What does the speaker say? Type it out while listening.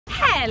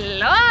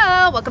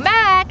Hello, welcome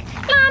back.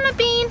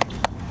 Llamabean,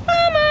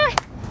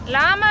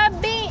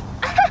 Llamabean.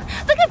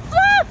 Look at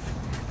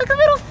Fluff. Look at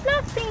little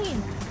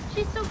Fluffbean.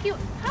 She's so cute.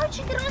 How'd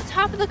you get on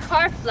top of the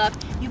car, Fluff?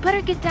 You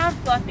better get down,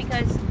 Fluff,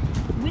 because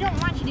we don't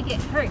want you to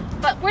get hurt.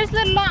 But where's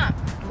little Llama?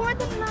 Poor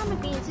little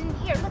Llamabean's in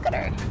here. Look at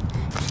her.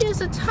 She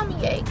has a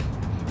tummy ache.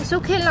 It's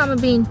okay,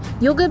 Llamabean.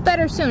 You'll get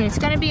better soon. It's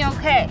gonna be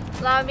okay.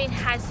 Llamabean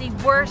has the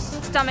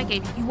worst stomach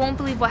ache. You won't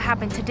believe what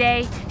happened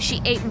today.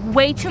 She ate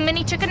way too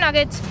many chicken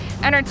nuggets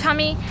and her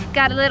tummy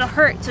got a little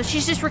hurt. So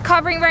she's just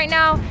recovering right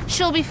now.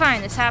 She'll be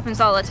fine. This happens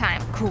all the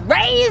time.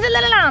 Crazy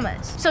little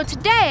llamas. So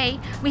today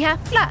we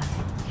have Fluff.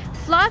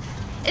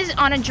 Fluff is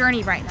on a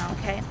journey right now,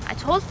 okay? I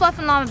told Fluff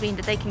and Llamabean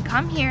that they can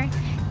come here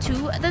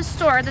to the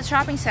store, the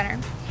shopping center,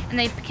 and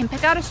they can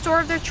pick out a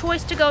store of their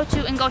choice to go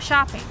to and go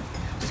shopping.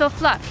 So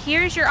Fluff,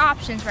 here's your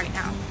options right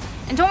now.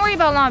 And don't worry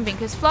about Llamabean,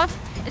 because Fluff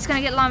is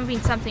gonna get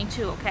Llamabean something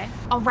too, okay?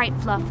 All right,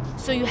 Fluff,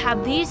 so you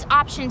have these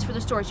options for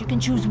the stores. You can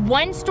choose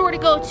one store to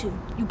go to.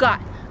 You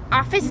got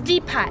Office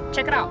Depot,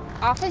 check it out,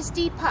 Office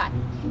Depot,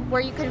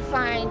 where you can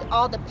find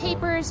all the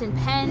papers and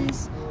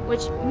pens,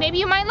 which maybe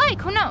you might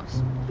like, who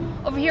knows?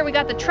 Over here we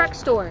got the truck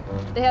store.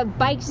 They have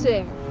bikes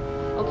there,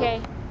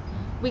 okay?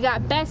 We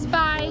got Best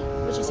Buy,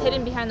 which is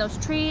hidden behind those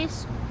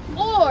trees,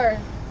 or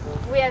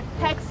we have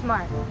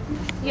PetSmart.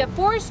 You have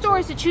 4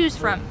 stores to choose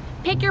from.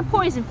 Pick your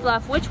poison,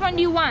 Fluff. Which one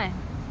do you want?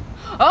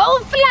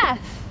 Oh,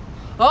 Fluff!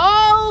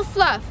 Oh,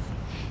 Fluff!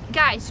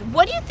 Guys,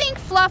 what do you think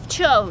Fluff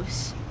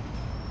chose?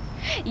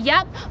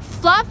 Yep,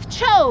 Fluff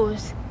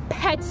chose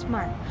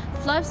PetSmart.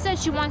 Fluff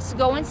says she wants to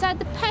go inside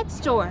the pet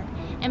store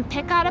and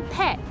pick out a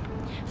pet.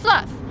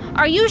 Fluff,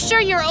 are you sure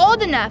you're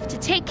old enough to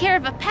take care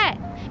of a pet?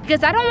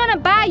 Because I don't want to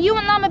buy you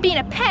and Llamabean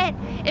a pet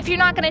if you're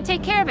not going to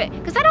take care of it.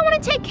 Because I don't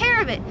want to take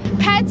care of it.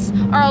 Pets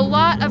are a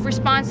lot of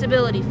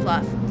responsibility,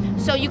 Fluff.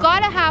 So you got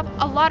to have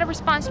a lot of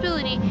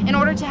responsibility in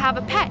order to have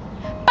a pet.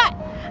 But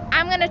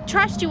I'm going to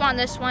trust you on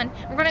this one.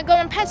 We're going to go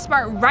in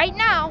PetSmart right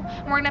now.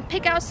 And we're going to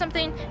pick out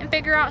something and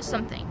figure out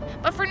something.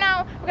 But for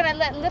now, we're going to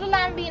let little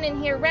Llamabean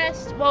in here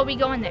rest while we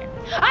go in there.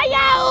 Are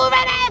you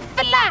ready,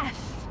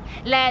 Fluff?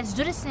 Let's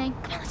do this thing.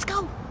 Come on, let's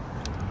go.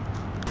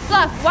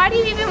 Fluff, why do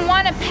you even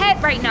want a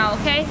pet right now,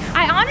 okay?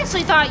 I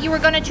honestly thought you were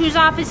gonna choose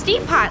Office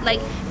Depot.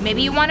 Like,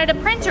 maybe you wanted a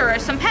printer or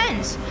some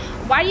pens.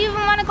 Why do you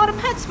even wanna go to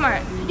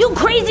PetSmart? You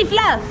crazy,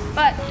 Fluff!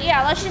 But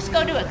yeah, let's just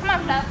go do it. Come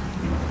on, Fluff.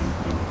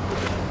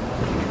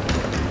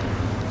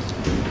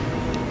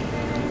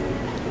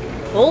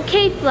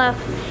 Okay, Fluff.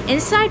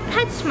 Inside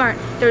PetSmart,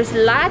 there's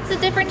lots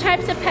of different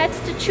types of pets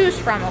to choose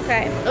from,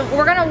 okay?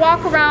 We're gonna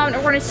walk around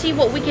and we're gonna see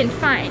what we can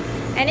find.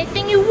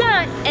 Anything you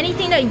want,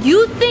 anything that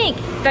you think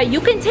that you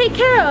can take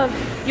care of,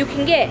 you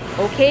can get.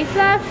 Okay,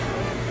 Fluff?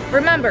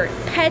 Remember,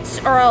 pets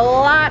are a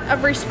lot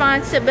of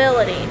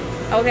responsibility,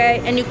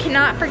 okay? And you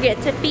cannot forget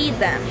to feed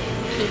them.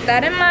 Keep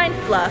that in mind,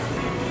 Fluff.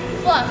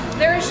 Fluff,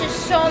 there's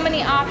just so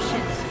many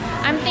options.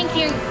 I'm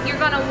thinking you're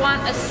gonna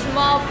want a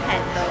small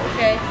pet though,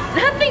 okay?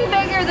 Nothing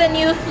bigger than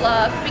you,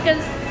 Fluff,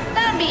 because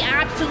that'd be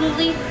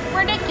absolutely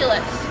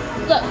ridiculous.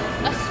 Look,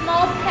 a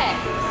small pet,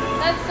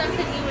 that's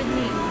something you would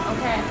need,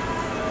 okay?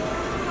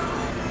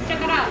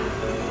 Check it out.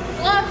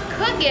 Fluff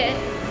could get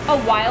a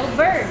wild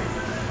bird.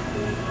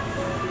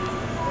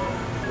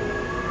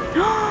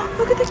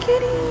 Look at the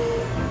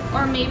kitty.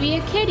 Or maybe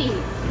a kitty.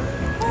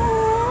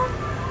 Aww.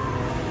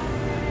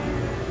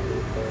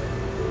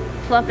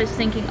 Fluff is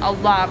thinking a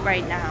lot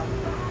right now.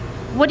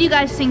 What do you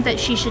guys think that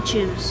she should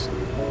choose?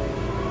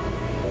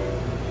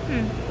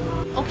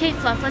 Okay,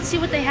 Fluff, let's see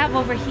what they have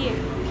over here.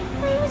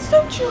 Oh, it's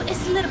so cute.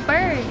 It's a little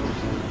bird.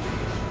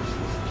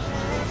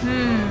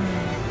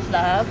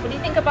 Fluff, what do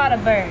you think about a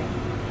bird?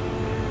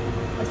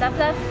 What's that,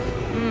 Fluff?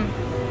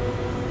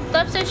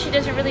 Fluff says she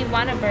doesn't really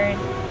want a bird.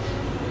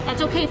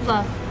 That's okay,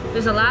 Fluff.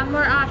 There's a lot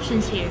more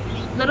options here.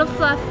 Little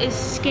Fluff is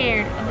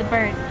scared of the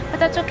bird, but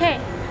that's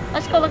okay.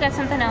 Let's go look at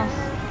something else.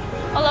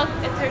 Oh look,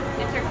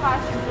 it's her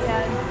costume she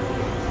has.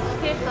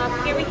 Okay,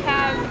 Fluff, here we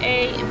have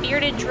a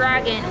bearded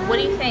dragon. What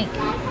do you think?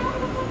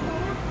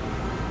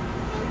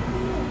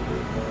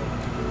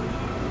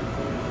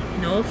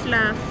 No,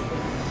 Fluff.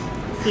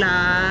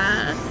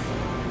 Fluff.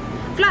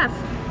 Fluff,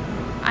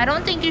 I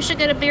don't think you should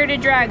get a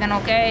bearded dragon,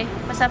 okay?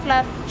 What's that,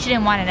 Fluff? She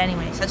didn't want it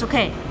anyways. That's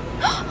okay.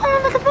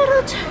 Oh, look at the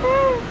little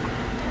turtle.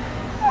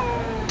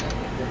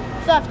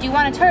 Fluff, do you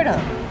want a turtle?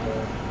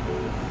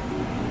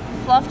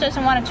 Fluff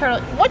doesn't want a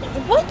turtle. What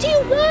do you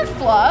want,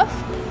 Fluff?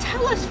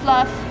 Tell us,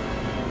 Fluff.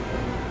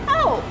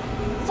 Oh,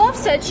 Fluff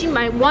said she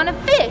might want a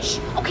fish.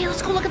 Okay,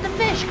 let's go look at the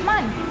fish. Come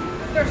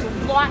on. There's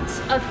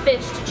lots of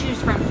fish to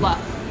choose from, Fluff.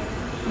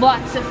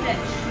 Lots of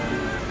fish.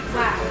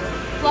 Wow.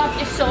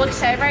 Fluff is so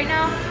excited right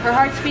now. Her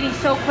heart's beating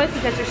so quick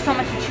because there's so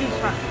much to choose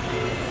from.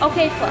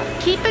 Okay, Fluff,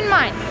 keep in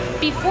mind,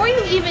 before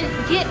you even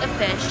get a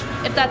fish,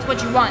 if that's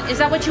what you want, is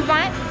that what you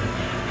want?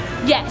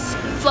 Yes,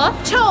 Fluff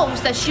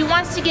chose that she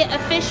wants to get a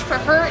fish for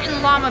her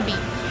and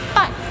Llamabean.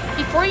 But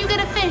before you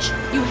get a fish,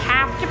 you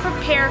have to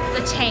prepare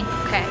the tank,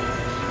 okay?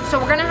 So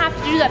we're gonna have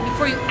to do that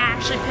before you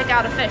actually pick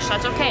out a fish.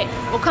 That's okay.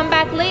 We'll come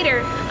back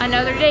later,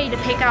 another day, to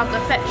pick out the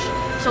fish.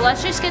 So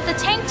let's just get the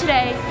tank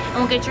today, and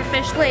we'll get your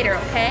fish later,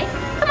 okay?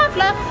 Come on,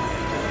 Fluff.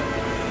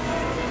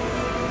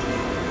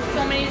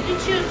 So many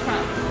to choose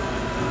from.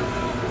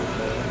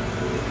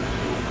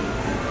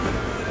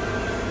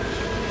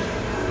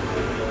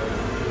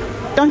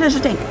 Don't touch the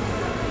tank.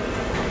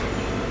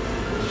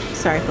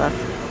 Sorry, Fluff.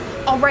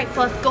 All right,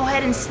 Fluff, go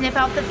ahead and sniff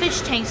out the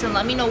fish tanks and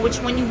let me know which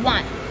one you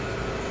want.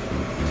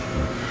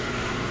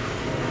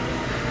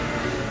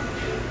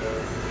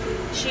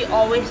 She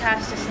always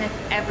has to sniff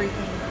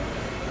everything.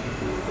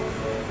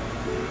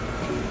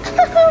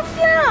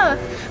 Fluff!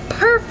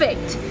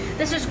 Perfect!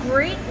 This is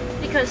great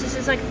because this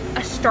is like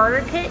a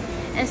starter kit.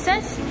 And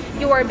since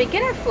you are a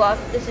beginner, Fluff,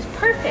 this is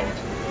perfect.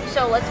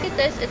 So let's get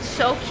this. It's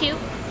so cute.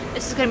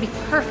 This is gonna be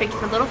perfect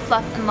for little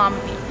Fluff and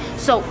Llamabean.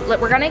 So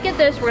we're gonna get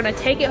this, we're gonna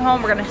take it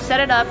home, we're gonna set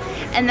it up,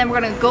 and then we're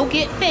gonna go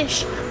get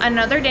fish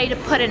another day to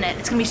put in it.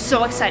 It's gonna be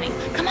so exciting.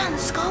 Come on,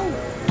 let's go.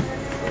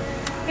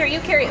 Here, you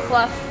carry it,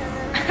 Fluff.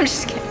 I'm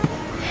just kidding.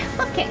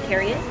 Fluff can't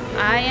carry it.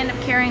 I end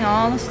up carrying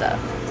all the stuff.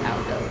 That's how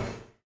it goes.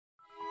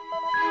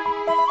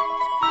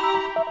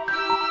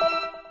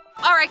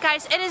 Alright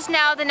guys, it is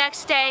now the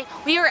next day.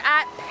 We are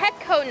at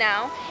Petco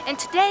now, and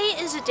today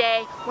is a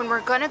day when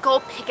we're gonna go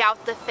pick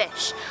out the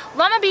fish.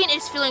 Llamabean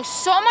is feeling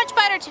so much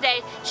better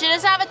today. She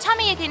doesn't have a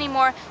tummy ache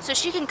anymore, so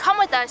she can come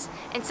with us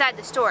inside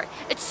the store.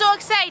 It's so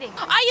exciting.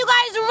 Are you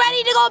guys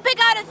ready to go pick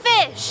out a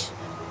fish?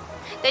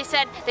 They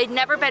said they'd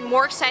never been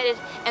more excited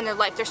in their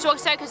life. They're so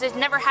excited because they've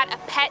never had a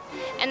pet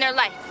in their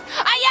life.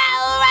 Are you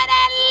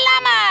ready,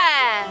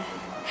 Llama?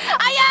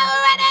 Are you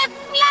ready,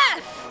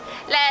 Fluff?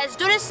 Let's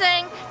do this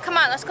thing. Come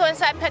on, let's go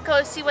inside Petco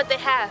and see what they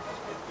have.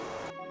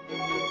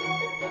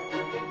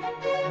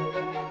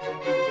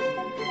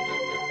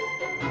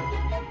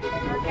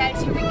 Alright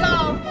guys, here we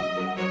go.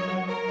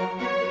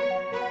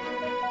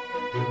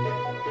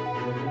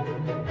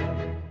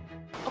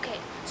 Okay,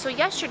 so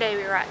yesterday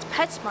we were at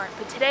PetSmart,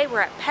 but today we're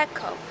at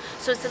Petco.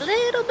 So it's a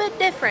little bit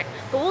different,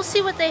 but we'll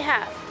see what they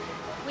have.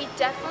 We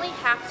definitely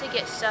have to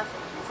get stuff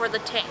for the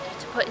tank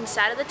to put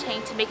inside of the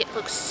tank to make it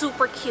look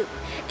super cute.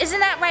 Isn't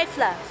that right,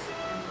 Fluff?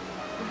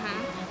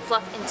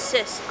 Fluff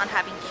insists on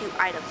having cute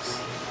items.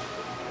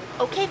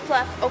 Okay,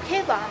 Fluff,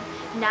 okay, Llama,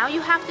 now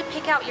you have to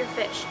pick out your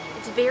fish.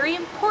 It's very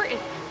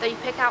important that you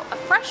pick out a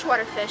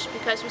freshwater fish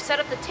because we set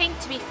up the tank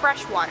to be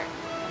freshwater.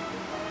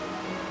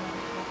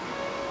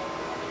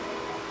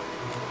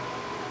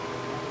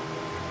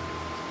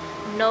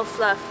 No,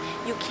 Fluff,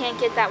 you can't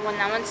get that one.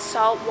 That one's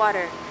salt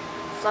water.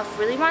 Fluff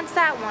really wants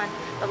that one,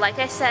 but like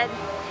I said,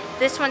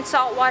 this one's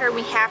salt water.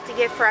 We have to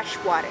get fresh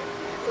water.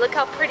 Look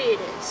how pretty it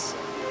is.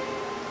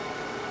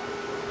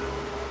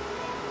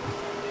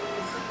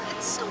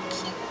 So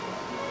cute.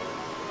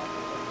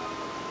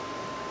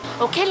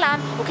 Okay,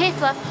 Lamb. Okay,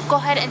 Fluff. Go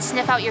ahead and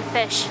sniff out your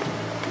fish.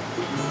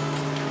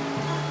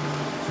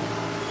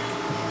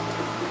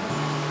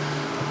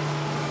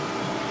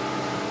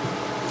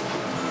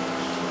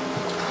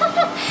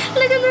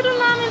 Look at little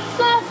Lamb and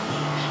Fluff.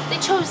 They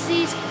chose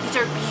these. These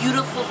are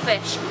beautiful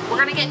fish. We're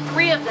gonna get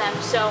 3 of them,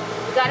 so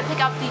we gotta pick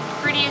out the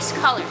prettiest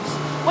colors.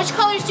 Which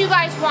colors do you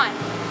guys want?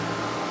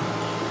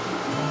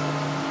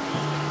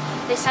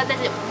 They said that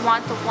they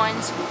want the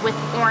ones with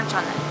orange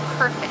on them.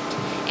 Perfect.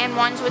 And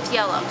ones with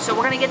yellow. So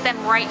we're going to get them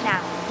right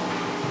now.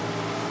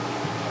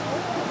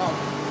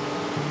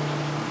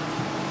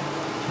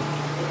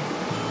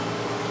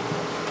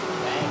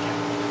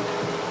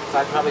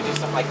 So I'd probably do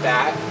something like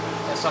that.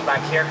 This one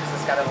back here because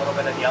it's got a little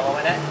bit of yellow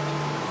in it.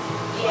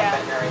 Yeah.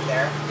 Like that right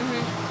there.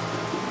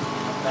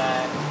 And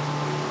then,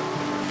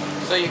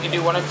 so you can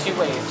do one of 2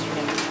 ways. You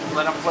can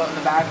let them float in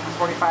the bag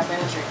for 45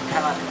 minutes, or you can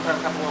kind of put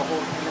a couple of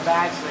holes in the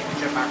bag so they can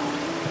jump back.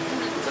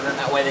 So then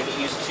that way they get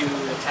used to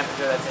the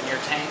temperature that's in your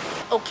tank.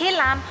 Okay,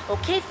 Lamb.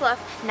 Okay, Fluff.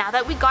 Now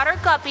that we got our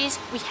guppies,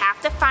 we have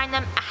to find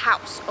them a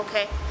house,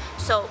 okay?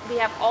 So we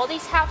have all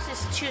these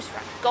houses to choose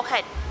from. Go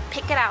ahead,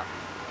 pick it out.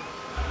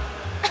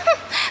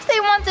 They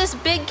want this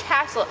big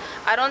castle.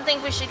 I don't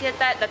think we should get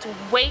that. That's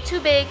way too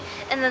big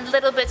and a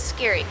little bit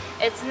scary.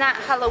 It's not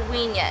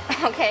Halloween yet,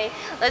 okay?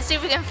 Let's see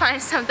if we can find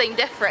something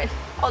different.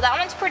 Oh, that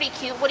one's pretty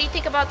cute. What do you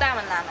think about that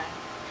one,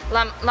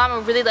 Llama?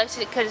 Llama really likes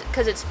it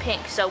because it's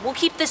pink, so we'll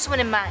keep this one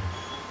in mind.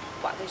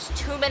 Wow, there's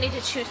too many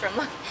to choose from.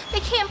 Look, they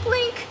can't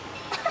blink.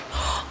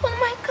 Oh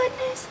my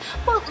goodness.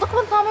 Well, look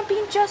what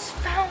Llamabean just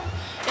found.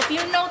 If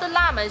you know the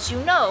llamas, you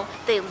know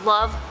they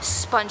love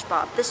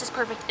SpongeBob. This is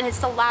perfect, and it's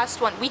the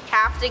last one. We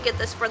have to get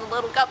this for the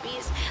little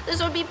guppies.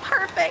 This would be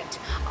perfect.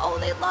 Oh,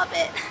 they love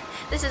it.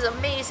 This is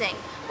amazing.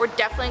 We're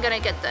definitely gonna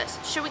get this.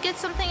 Should we get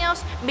something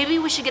else? Maybe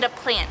we should get a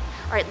plant.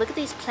 All right, look at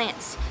these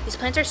plants. These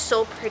plants are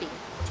so pretty.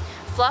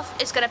 Fluff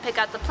is gonna pick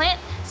out the plant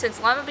since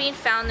Llamabean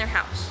found their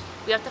house.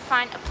 We have to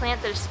find a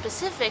plant that is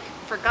specific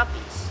for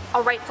guppies.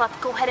 All right,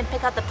 Fluff, go ahead and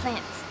pick out the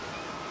plants.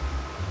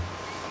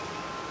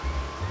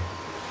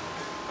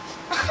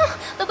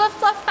 Look what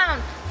Fluff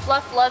found.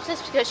 Fluff loves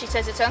this because she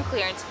says it's on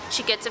clearance.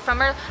 She gets it from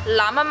her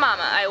llama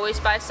mama. I always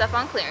buy stuff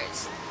on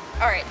clearance.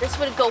 All right, this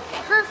would go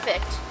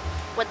perfect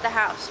with the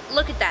house.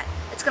 Look at that.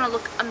 It's gonna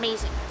look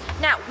amazing.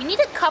 Now, we need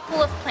a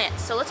couple of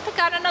plants, so let's pick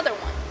out another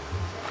one.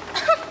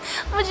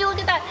 Would you look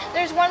at that?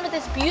 There's one with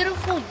this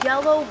beautiful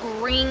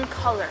yellow-green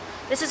color.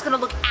 This is gonna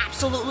look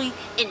absolutely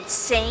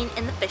insane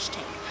in the fish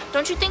tank.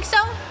 Don't you think so?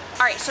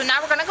 All right, so now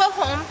we're gonna go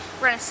home.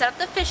 We're gonna set up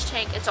the fish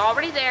tank. It's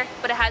already there,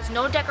 but it has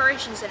no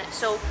decorations in it.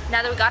 So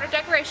now that we got our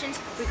decorations,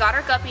 we got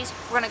our guppies,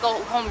 we're gonna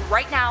go home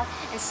right now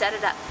and set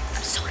it up.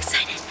 I'm so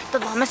excited. The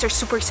llamas are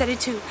super excited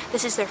too.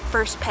 This is their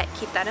first pet,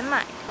 keep that in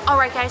mind. All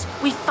right guys,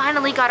 we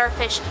finally got our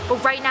fish,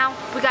 but right now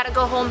we gotta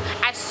go home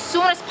as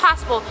soon as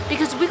possible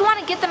because we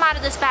wanna get them out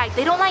of this bag.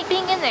 They don't like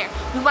being in there.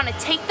 We wanna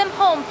take them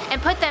home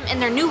and put them in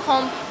their new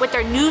home with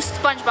their new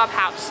SpongeBob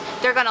house.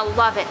 They're gonna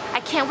love it.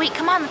 I can't wait,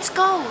 come on, let's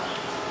go.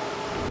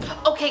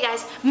 Okay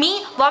guys,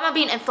 me,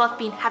 Llamabean, and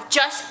Fluffbean have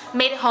just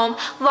made it home.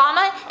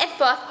 Llama and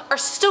Fluff are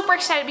super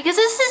excited because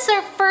this is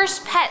their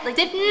first pet. Like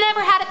they've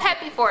never had a pet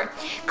before.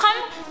 Come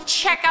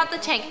check out the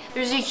tank.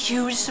 There's a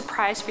huge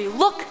surprise for you.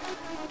 Look,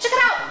 check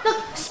it out. Look,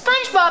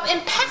 SpongeBob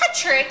and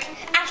Patrick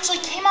actually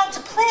came out to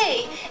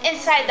play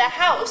inside the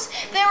house.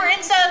 They were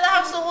inside of the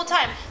house the whole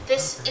time.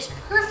 This is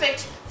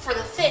perfect for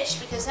the fish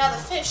because now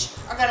the fish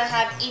are gonna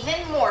have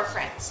even more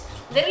friends.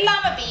 Little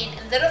Llamabean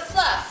and little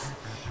Fluff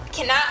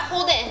cannot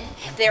hold in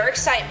their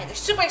excitement. They're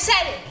super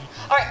excited.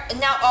 All right,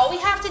 now all we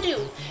have to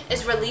do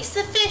is release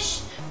the fish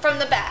from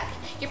the bag.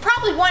 You're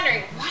probably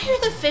wondering, why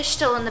are the fish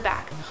still in the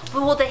bag?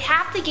 Well, they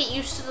have to get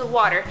used to the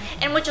water.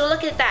 And would you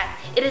look at that?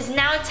 It is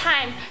now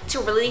time to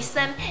release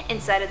them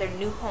inside of their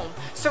new home.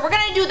 So we're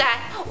gonna do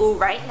that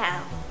right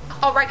now.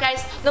 All right,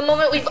 guys, the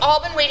moment we've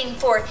all been waiting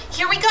for.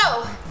 Here we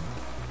go.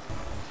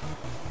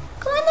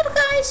 Come on, little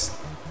guys.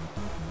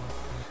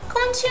 Go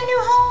into your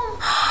new home.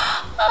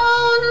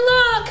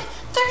 Oh, look.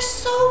 They're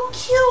so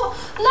cute.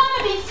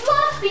 Llamabean,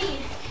 Fluffbean,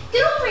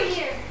 get over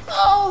here.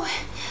 Oh,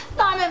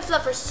 Llama and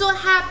Fluff are so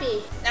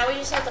happy. Now we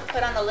just have to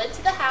put on the lid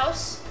to the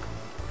house.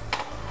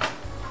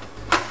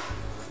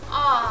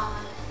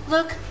 Aw,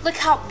 look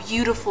how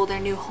beautiful their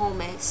new home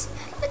is.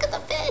 Look at the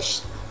fish.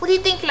 What do you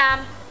think,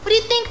 Lamb? What do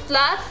you think,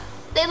 Fluff?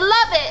 They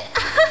love it.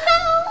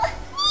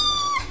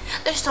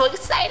 They're so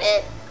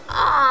excited.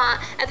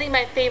 Aw, I think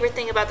my favorite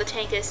thing about the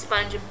tank is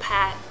Sponge and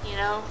Pat, you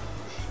know?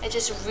 It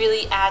just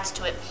really adds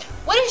to it.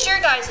 What is your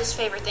guys'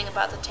 favorite thing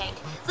about the tank?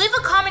 Leave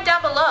a comment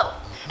down below.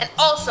 And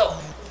also,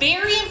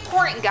 very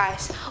important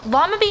guys,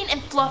 Llamabean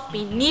and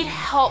Fluffbean need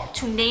help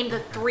to name the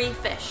 3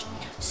 fish.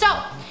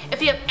 So,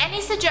 if you have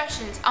any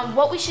suggestions on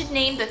what we should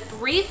name the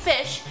 3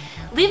 fish,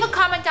 leave a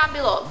comment down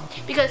below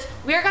because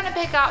we're gonna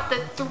pick out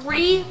the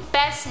 3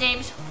 best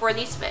names for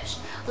these fish.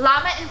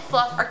 Llama and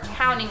Fluff are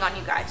counting on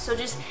you guys, so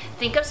just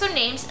think of some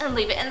names and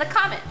leave it in the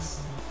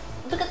comments.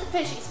 Look at the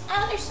fishies.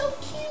 Oh, they're so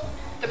cute.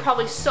 They're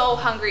probably so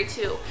hungry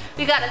too.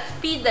 We gotta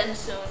feed them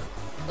soon.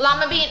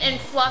 Llamabean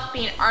and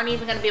Fluffbean aren't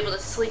even gonna be able to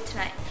sleep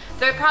tonight.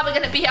 They're probably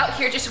gonna be out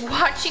here just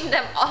watching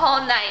them all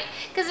night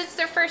because it's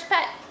their first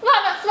pet.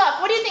 Llama, Fluff,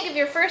 what do you think of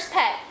your first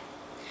pet?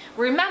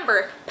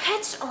 Remember,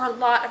 pets are a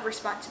lot of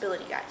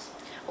responsibility, guys.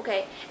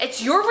 Okay,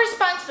 it's your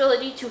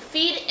responsibility to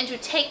feed and to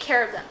take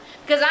care of them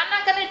because I'm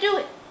not gonna do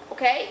it,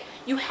 okay?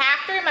 You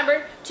have to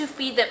remember to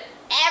feed them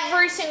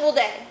every single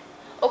day.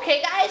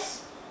 Okay,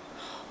 guys?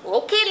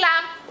 Okay,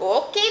 Lamb.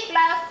 Okay,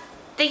 Fluff.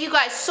 Thank you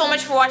guys so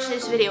much for watching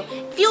this video.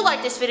 If you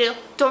like this video,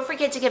 don't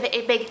forget to give it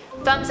a big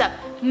thumbs up.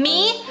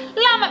 Me,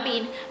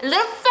 Llamabean, and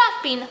little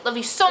Fluffbean love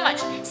you so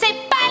much.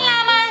 Say bye,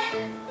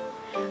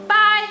 Llama.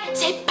 Bye.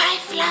 Say bye,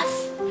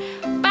 Fluff.